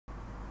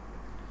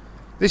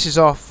This is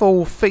our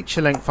full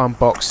feature-length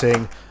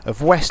unboxing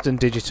of Western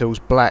Digital's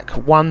black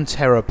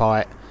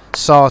 1TB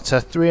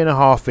SATA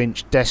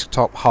 3.5-inch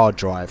desktop hard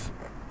drive.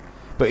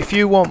 But if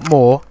you want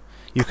more,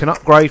 you can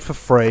upgrade for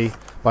free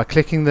by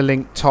clicking the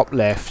link top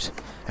left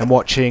and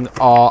watching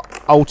our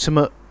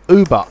ultimate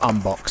Uber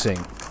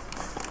unboxing.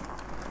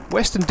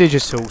 Western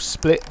Digital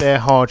split their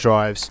hard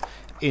drives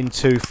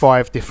into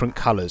 5 different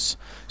colours,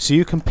 so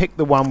you can pick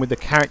the one with the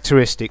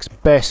characteristics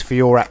best for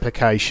your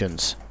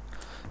applications.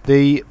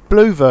 The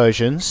blue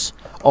versions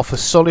offer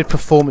solid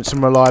performance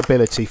and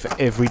reliability for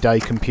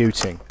everyday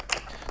computing.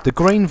 The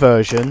green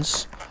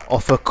versions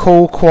offer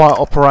cool, quiet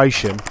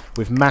operation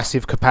with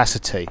massive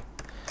capacity.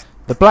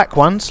 The black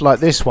ones,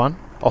 like this one,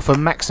 offer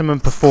maximum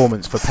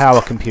performance for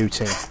power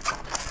computing.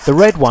 The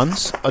red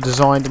ones are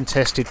designed and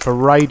tested for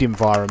RAID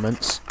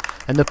environments,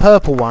 and the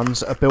purple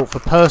ones are built for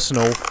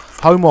personal,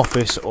 home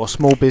office or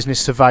small business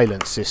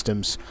surveillance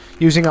systems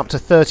using up to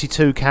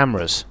 32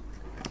 cameras.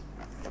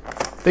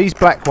 These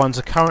black ones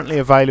are currently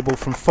available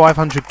from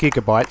 500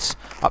 GB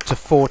up to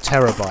 4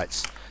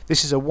 TB.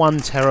 This is a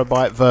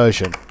 1TB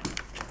version.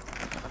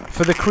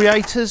 For the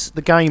creators,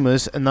 the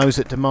gamers and those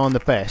that demand the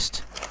best,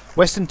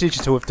 Western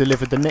Digital have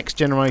delivered the next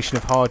generation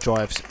of hard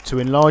drives to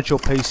enlarge your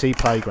PC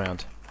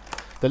playground.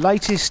 The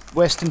latest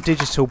Western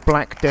Digital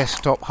black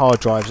desktop hard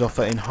drives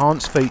offer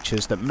enhanced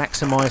features that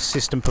maximise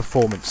system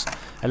performance,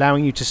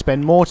 allowing you to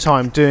spend more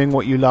time doing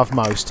what you love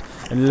most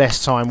and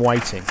less time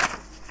waiting.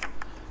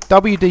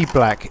 WD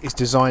Black is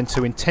designed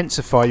to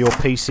intensify your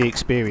PC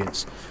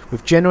experience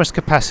with generous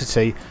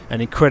capacity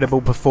and incredible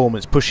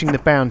performance, pushing the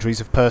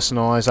boundaries of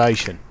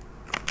personalisation.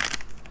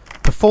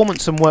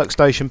 Performance and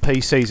workstation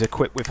PCs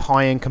equipped with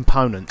high-end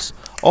components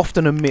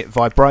often emit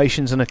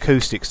vibrations and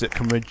acoustics that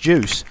can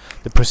reduce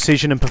the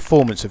precision and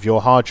performance of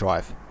your hard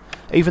drive.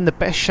 Even the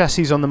best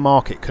chassis on the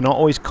market cannot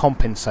always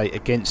compensate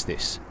against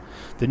this.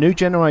 The new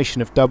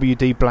generation of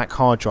WD Black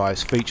hard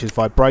drives features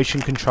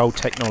vibration control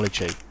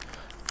technology,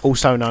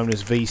 also known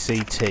as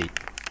VCT.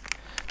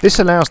 This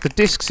allows the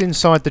disks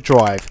inside the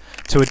drive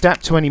to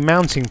adapt to any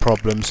mounting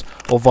problems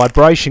or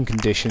vibration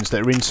conditions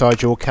that are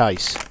inside your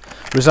case,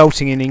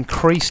 resulting in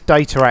increased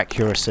data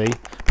accuracy,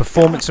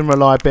 performance and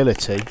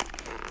reliability.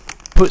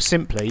 Put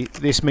simply,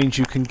 this means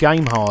you can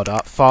game harder,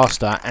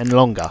 faster and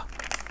longer.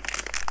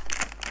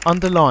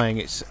 Underlying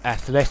its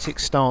athletic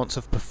stance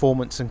of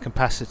performance and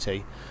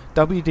capacity,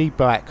 WD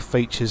Black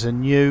features a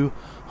new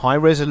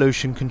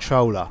high-resolution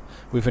controller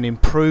with an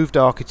improved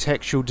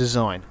architectural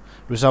design,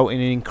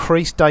 resulting in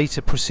increased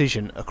data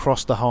precision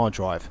across the hard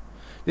drive.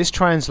 This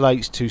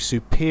translates to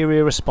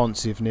superior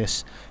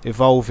responsiveness,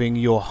 evolving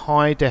your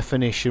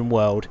high-definition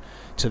world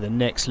to the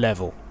next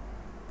level.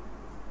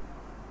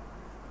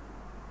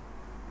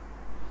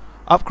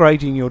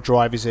 Upgrading your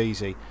drive is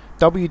easy.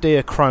 WD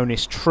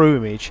Acoustics True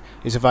Image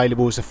is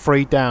available as a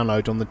free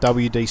download on the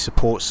WD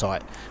support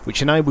site,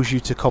 which enables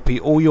you to copy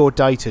all your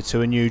data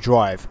to a new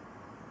drive.